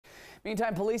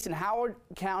Meantime, police in Howard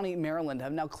County, Maryland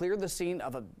have now cleared the scene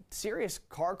of a serious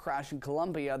car crash in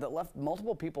Columbia that left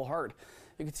multiple people hurt.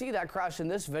 You can see that crash in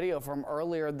this video from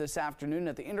earlier this afternoon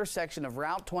at the intersection of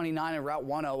Route 29 and Route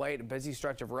 108, a busy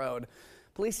stretch of road.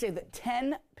 Police say that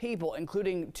 10 people,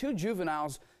 including 2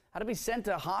 juveniles, had to be sent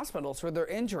to hospitals for their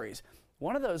injuries.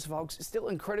 One of those folks is still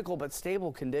in critical but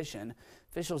stable condition.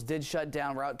 Officials did shut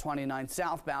down Route 29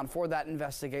 southbound for that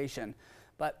investigation,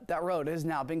 but that road has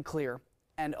now been clear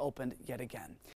and opened yet again.